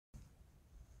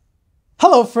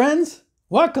Hello, friends.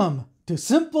 Welcome to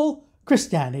Simple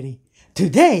Christianity.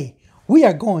 Today, we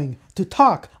are going to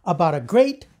talk about a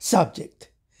great subject,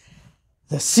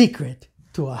 the secret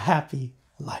to a happy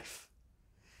life.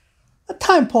 A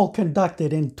time poll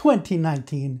conducted in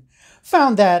 2019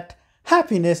 found that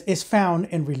happiness is found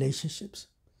in relationships.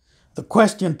 The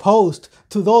question posed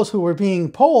to those who were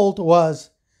being polled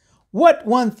was, what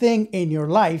one thing in your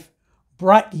life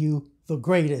brought you the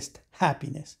greatest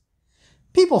happiness?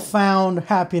 People found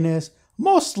happiness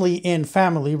mostly in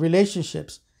family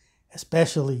relationships,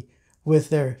 especially with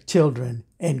their children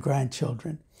and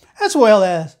grandchildren, as well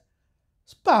as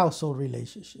spousal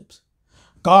relationships.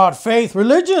 God, faith,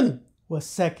 religion was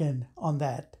second on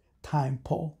that time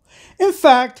poll. In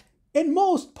fact, in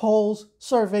most polls,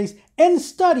 surveys, and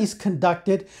studies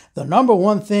conducted, the number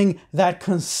one thing that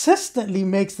consistently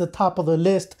makes the top of the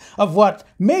list of what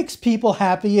makes people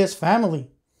happy is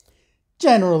family.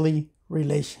 Generally,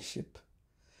 relationship.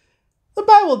 The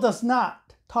Bible does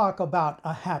not talk about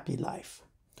a happy life.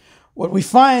 What we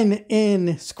find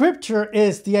in Scripture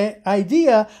is the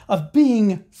idea of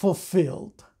being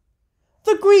fulfilled.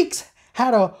 The Greeks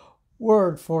had a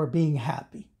word for being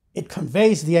happy. It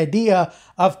conveys the idea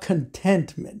of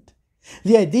contentment,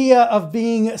 the idea of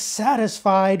being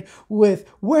satisfied with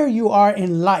where you are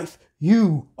in life.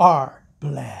 You are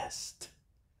blessed.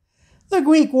 The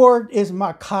Greek word is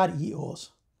makarios.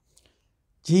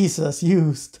 Jesus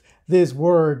used this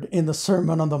word in the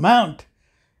Sermon on the Mount.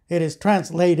 It is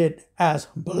translated as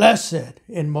blessed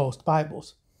in most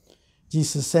Bibles.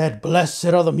 Jesus said, "Blessed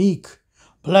are the meek,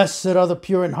 blessed are the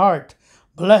pure in heart,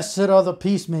 blessed are the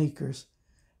peacemakers,"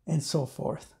 and so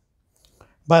forth.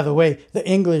 By the way, the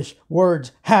English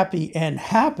words happy and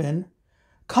happen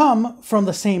come from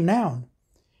the same noun.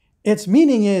 Its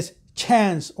meaning is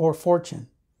chance or fortune.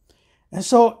 And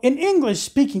so in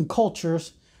English-speaking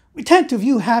cultures, we tend to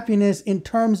view happiness in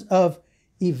terms of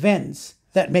events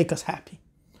that make us happy,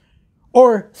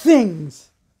 or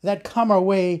things that come our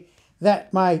way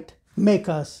that might make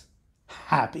us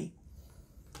happy.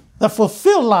 The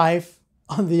fulfilled life,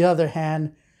 on the other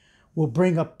hand, will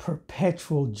bring a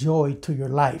perpetual joy to your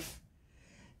life.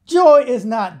 Joy is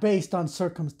not based on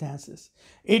circumstances.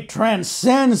 It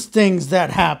transcends things that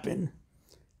happen.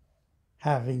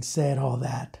 Having said all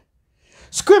that,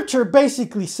 Scripture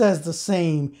basically says the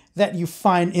same that you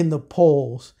find in the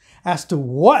polls as to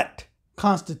what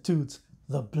constitutes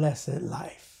the blessed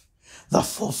life, the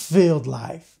fulfilled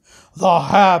life, the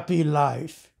happy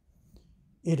life.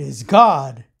 It is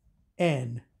God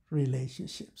and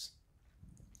relationships.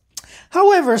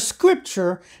 However,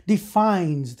 Scripture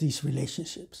defines these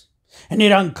relationships, and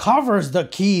it uncovers the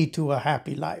key to a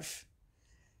happy life.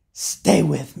 Stay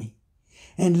with me,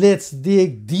 and let's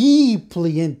dig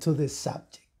deeply into this subject.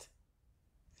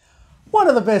 One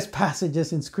of the best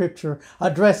passages in Scripture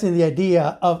addressing the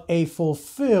idea of a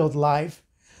fulfilled life,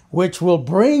 which will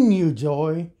bring you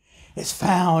joy, is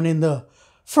found in the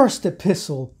first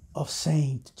epistle of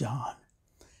St. John.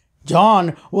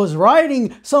 John was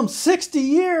writing some 60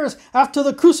 years after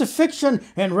the crucifixion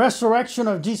and resurrection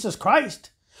of Jesus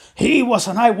Christ. He was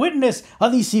an eyewitness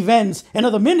of these events and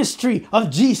of the ministry of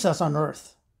Jesus on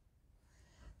earth.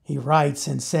 He writes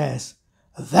and says,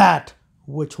 "that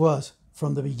which was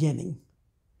from the beginning."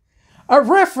 A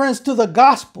reference to the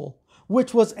gospel,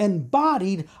 which was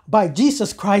embodied by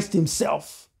Jesus Christ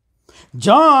himself.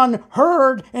 John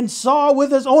heard and saw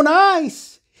with his own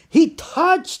eyes. He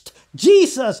touched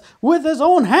Jesus with his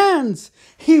own hands.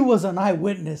 He was an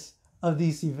eyewitness of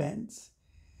these events.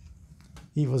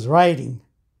 He was writing,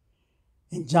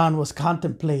 and John was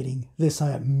contemplating this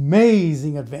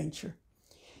amazing adventure.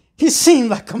 He seemed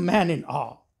like a man in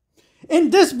awe, in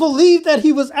disbelief that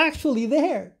he was actually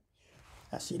there.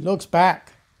 As he looks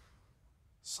back,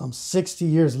 some 60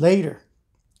 years later,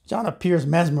 John appears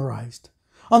mesmerized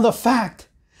on the fact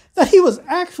that he was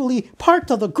actually part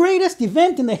of the greatest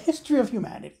event in the history of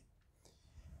humanity.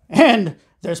 And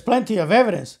there's plenty of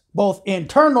evidence, both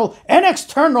internal and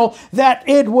external, that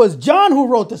it was John who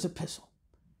wrote this epistle,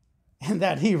 and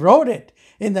that he wrote it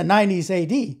in the 90s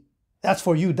AD. That's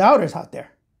for you doubters out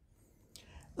there.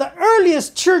 The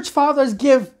earliest church fathers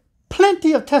give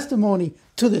plenty of testimony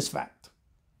to this fact.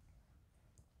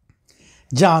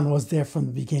 John was there from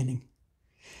the beginning.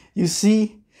 You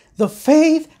see, the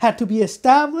faith had to be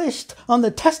established on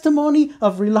the testimony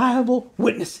of reliable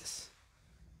witnesses.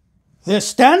 This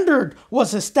standard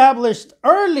was established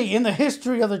early in the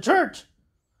history of the church.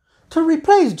 To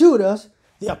replace Judas,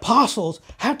 the apostles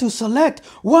had to select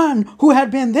one who had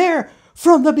been there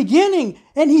from the beginning,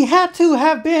 and he had to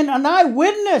have been an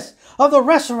eyewitness of the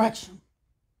resurrection.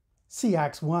 See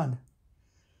Acts 1.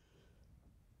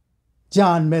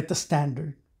 John met the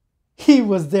standard. He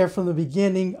was there from the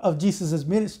beginning of Jesus'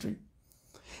 ministry.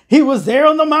 He was there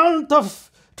on the Mount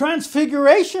of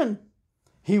Transfiguration.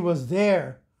 He was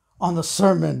there on the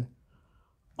Sermon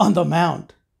on the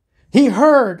Mount. He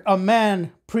heard a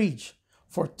man preach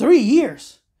for 3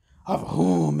 years, of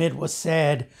whom it was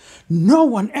said, "No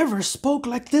one ever spoke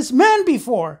like this man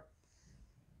before."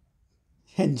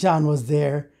 And John was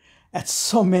there at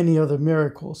so many other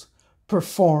miracles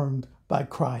performed by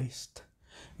Christ.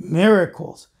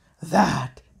 Miracles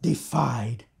that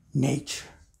defied nature.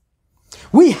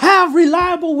 We have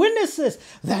reliable witnesses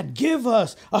that give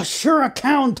us a sure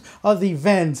account of the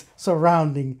events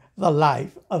surrounding the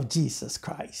life of Jesus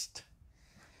Christ.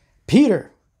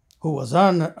 Peter, who was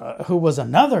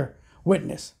another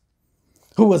witness,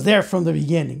 who was there from the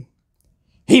beginning,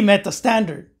 he met the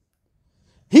standard.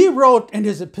 He wrote in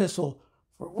his epistle,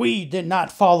 "For we did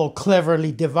not follow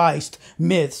cleverly devised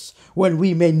myths when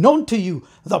we made known to you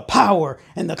the power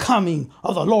and the coming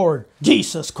of the Lord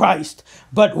Jesus Christ,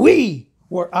 but we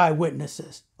were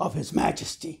eyewitnesses of his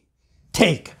majesty."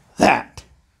 Take that.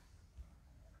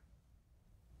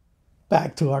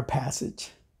 Back to our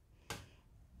passage.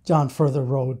 John further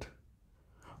wrote,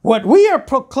 "What we are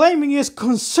proclaiming is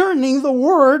concerning the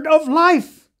word of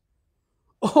life."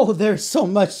 Oh, there's so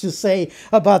much to say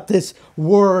about this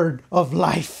word of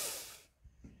life.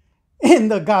 In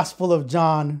the Gospel of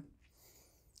John,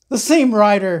 the same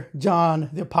writer,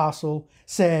 John the Apostle,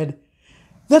 said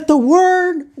that the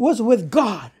Word was with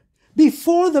God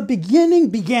before the beginning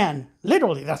began.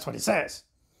 Literally, that's what it says.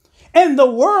 And the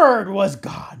Word was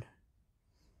God.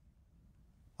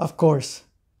 Of course,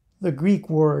 the Greek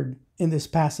word in this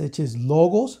passage is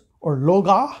logos or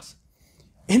logos.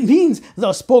 It means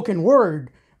the spoken word,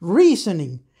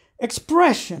 reasoning,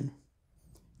 expression.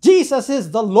 Jesus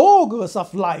is the logos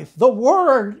of life. The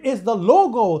word is the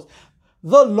logos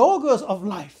of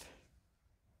life.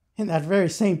 In that very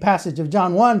same passage of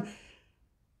John 1,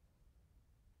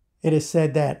 it is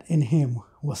said that in him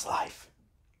was life.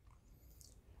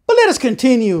 But let us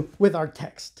continue with our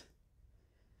text.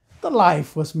 The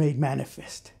life was made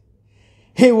manifest.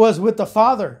 He was with the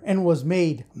Father and was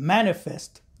made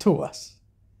manifest to us.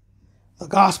 The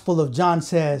Gospel of John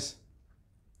says,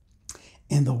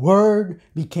 "And the Word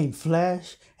became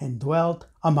flesh and dwelt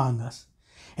among us,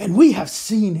 and we have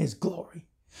seen his glory,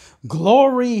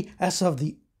 glory as of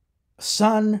the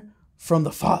Son from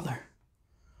the Father,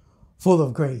 full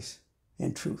of grace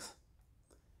and truth."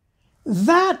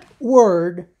 That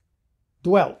word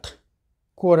dwelt,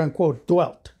 quote unquote,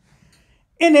 dwelt,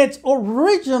 in its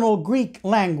original Greek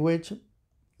language,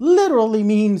 literally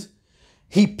means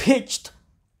he pitched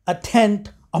a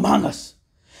tent among us.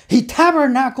 He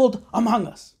tabernacled among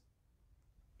us.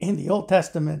 In the Old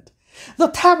Testament, the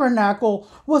tabernacle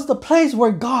was the place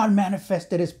where God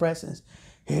manifested his presence,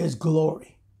 his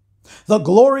glory. The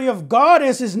glory of God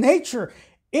is his nature.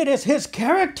 It is his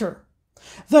character.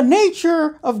 The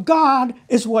nature of God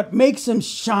is what makes him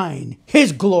shine,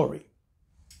 his glory.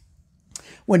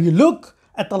 When you look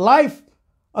at the life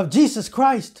of Jesus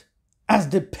Christ as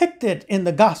depicted in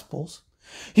the Gospels,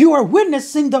 you are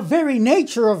witnessing the very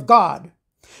nature of God.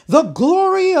 The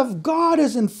glory of God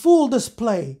is in full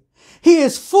display. He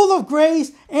is full of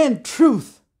grace and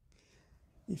truth.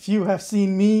 "If you have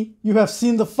seen me, you have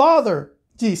seen the Father,"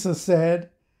 Jesus said.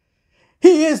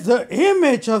 He is the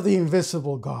image of the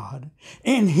invisible God.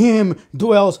 In him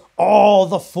dwells all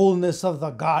the fullness of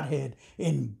the Godhead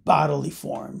in bodily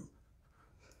form.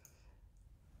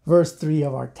 Verse 3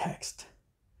 of our text.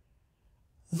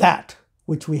 "That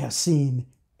which we have seen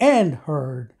and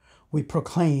heard, we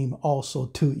proclaim also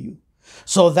to you,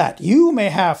 so that you may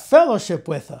have fellowship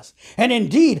with us. And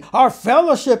indeed, our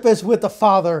fellowship is with the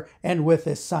Father and with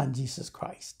his Son, Jesus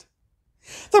Christ."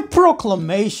 The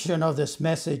proclamation of this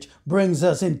message brings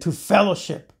us into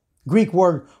fellowship. Greek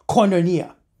word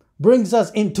koinonia brings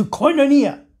us into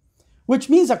koinonia, which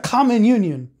means a common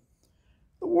union.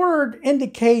 The word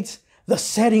indicates the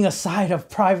setting aside of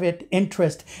private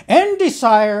interest and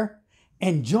desire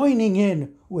and joining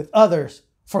in with others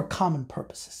for common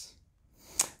purposes.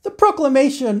 The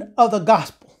proclamation of the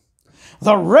gospel,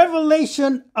 the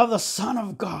revelation of the Son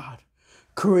of God,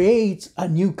 creates a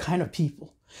new kind of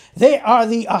people. They are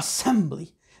the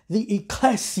assembly, the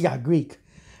ecclesia Greek,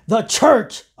 the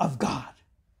church of God.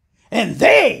 And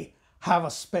they have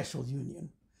a special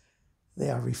union. They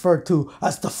are referred to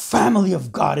as the family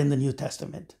of God in the New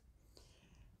Testament.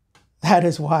 That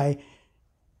is why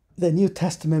the New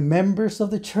Testament members of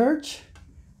the church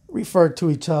refer to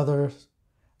each other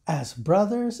as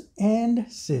brothers and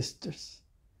sisters.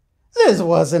 This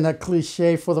wasn't a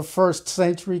cliche for the first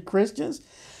century Christians.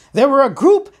 They were a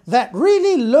group that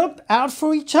really looked out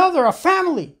for each other, a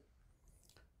family.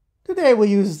 Today we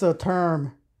use the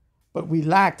term, but we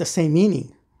lack the same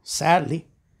meaning, sadly.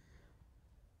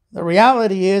 The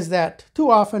reality is that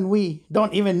too often we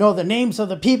don't even know the names of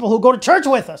the people who go to church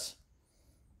with us.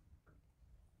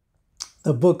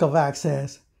 The book of Acts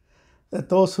says that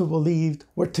those who believed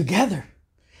were together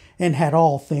and had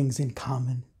all things in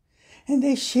common, and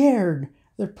they shared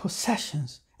their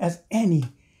possessions as any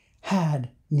had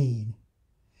need.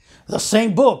 The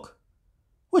same book,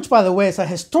 which by the way is a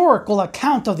historical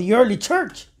account of the early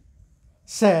church,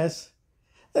 says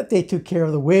that they took care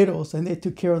of the widows and they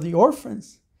took care of the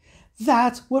orphans.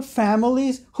 That's what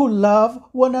families who love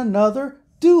one another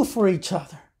do for each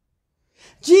other.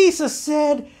 Jesus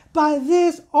said, "By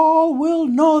this all will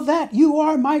know that you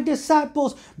are my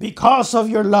disciples, because of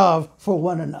your love for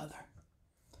one another."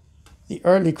 The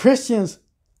early Christians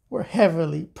were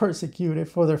heavily persecuted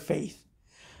for their faith,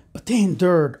 but they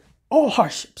endured all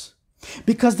hardships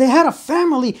because they had a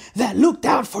family that looked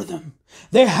out for them.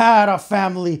 They had a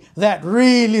family that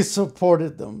really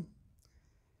supported them.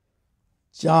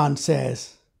 John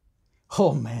says,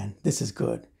 oh man, this is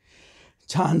good.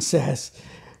 John says,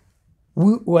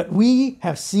 what we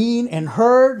have seen and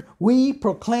heard, we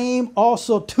proclaim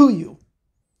also to you,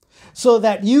 so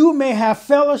that you may have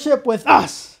fellowship with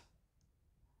us.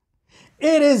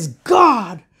 It is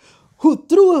God who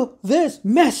through this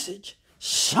message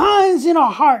shines in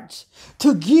our hearts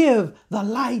to give the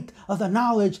light of the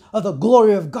knowledge of the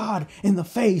glory of God in the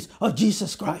face of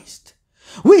Jesus Christ.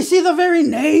 We see the very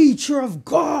nature of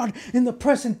God in the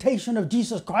presentation of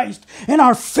Jesus Christ, and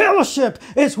our fellowship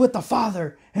is with the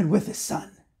Father and with His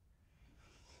Son.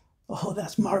 Oh,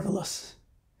 that's marvelous.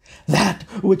 That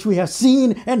which we have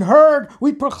seen and heard,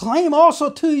 we proclaim also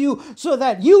to you, so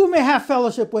that you may have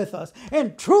fellowship with us.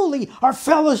 And truly, our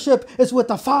fellowship is with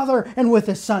the Father and with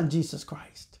His Son, Jesus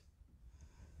Christ.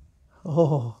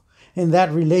 Oh, in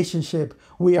that relationship,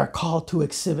 we are called to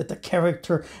exhibit the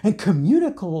character and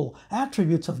communicable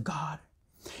attributes of God.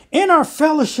 In our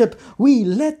fellowship, we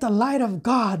let the light of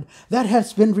God that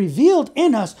has been revealed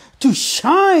in us to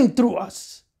shine through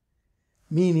us,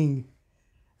 meaning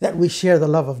that we share the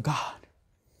love of God,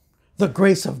 the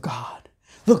grace of God,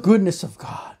 the goodness of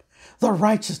God, the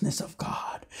righteousness of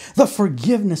God, the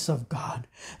forgiveness of God,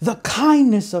 the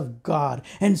kindness of God,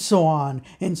 and so on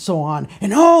and so on.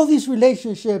 In all these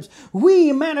relationships,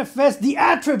 we manifest the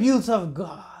attributes of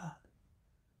God.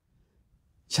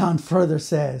 John further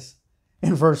says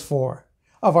in verse 4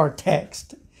 of our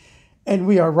text, and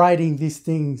we are writing these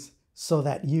things so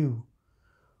that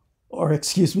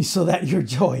so that your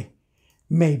joy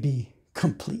may be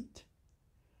complete.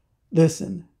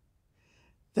 Listen,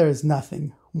 there is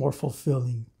nothing more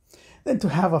fulfilling than to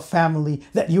have a family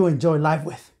that you enjoy life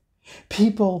with,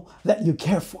 people that you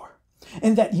care for,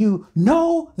 and that you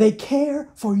know they care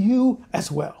for you as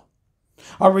well.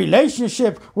 A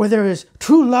relationship where there is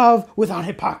true love without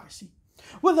hypocrisy,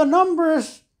 where the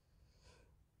members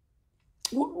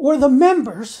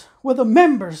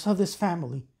of this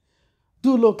family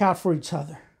do look out for each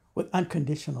other with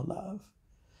unconditional love.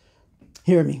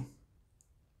 Hear me.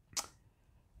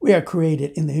 We are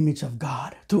created in the image of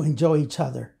God to enjoy each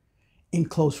other in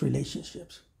close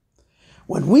relationships.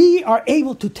 When we are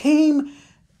able to tame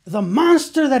the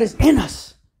monster that is in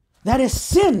us, that is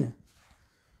sin,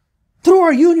 through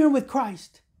our union with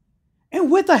Christ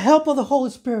and with the help of the Holy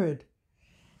Spirit,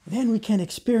 then we can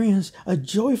experience a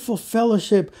joyful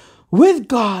fellowship with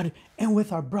God and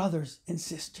with our brothers and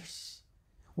sisters.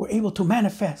 We're able to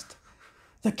manifest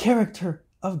the character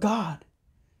of God.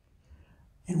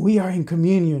 And we are in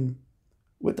communion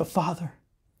with the Father,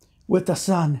 with the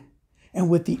Son, and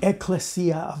with the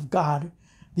ecclesia of God,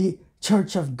 the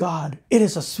church of God. It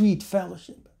is a sweet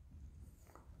fellowship.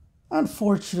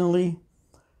 Unfortunately,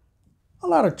 a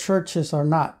lot of churches are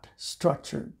not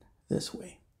structured this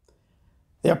way.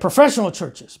 They are professional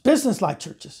churches, business-like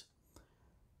churches.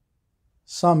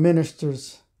 Some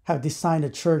ministers have designed a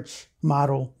church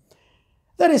model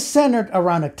that is centered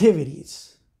around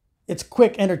activities. It's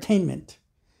quick entertainment.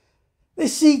 They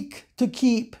seek to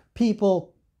keep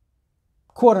people,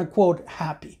 quote unquote,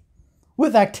 happy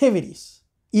with activities,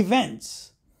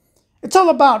 events. It's all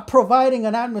about providing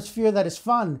an atmosphere that is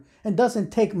fun and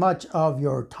doesn't take much of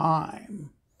your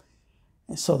time.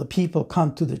 And so the people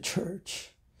come to the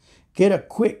church, get a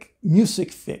quick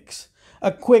music fix,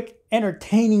 a quick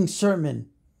entertaining sermon,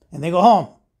 and they go home.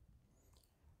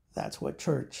 That's what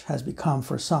church has become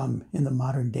for some in the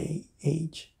modern day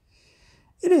age.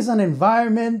 It is an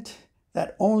environment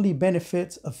that only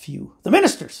benefits a few. The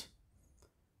ministers.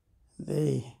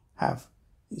 They have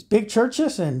these big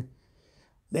churches and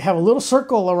They have a little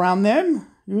circle around them,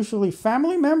 usually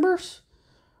family members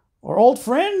or old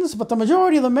friends, but the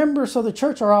majority of the members of the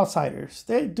church are outsiders.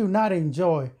 They do not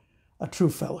enjoy a true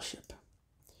fellowship.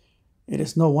 It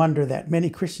is no wonder that many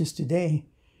Christians today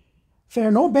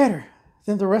fare no better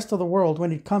than the rest of the world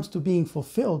when it comes to being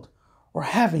fulfilled or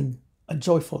having a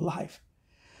joyful life.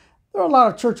 There are a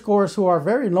lot of churchgoers who are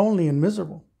very lonely and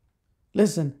miserable.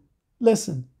 Listen.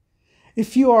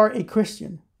 If you are a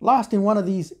Christian lost in one of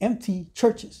these empty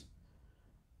churches,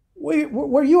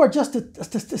 where you are just a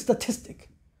statistic,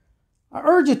 I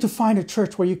urge you to find a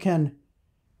church where you can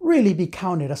really be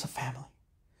counted as a family,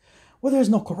 where there's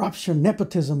no corruption,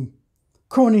 nepotism,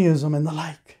 cronyism, and the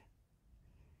like.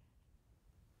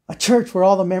 A church where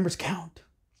all the members count,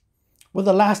 where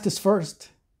the last is first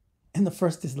and the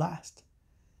first is last.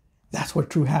 That's where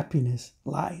true happiness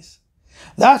lies.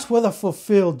 That's where the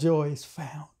fulfilled joy is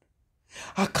found.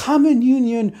 A common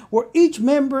union where each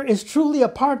member is truly a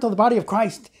part of the body of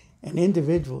Christ and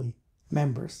individually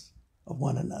members of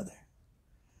one another.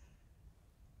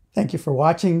 Thank you for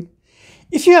watching.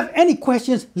 If you have any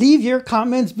questions, leave your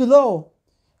comments below.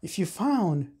 If you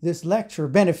found this lecture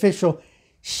beneficial,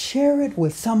 share it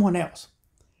with someone else.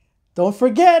 Don't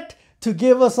forget to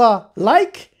give us a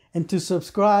like and to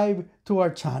subscribe to our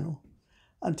channel.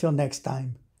 Until next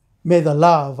time, may the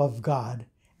love of God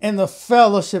and the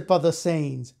fellowship of the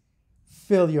saints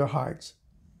fill your hearts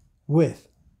with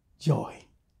joy.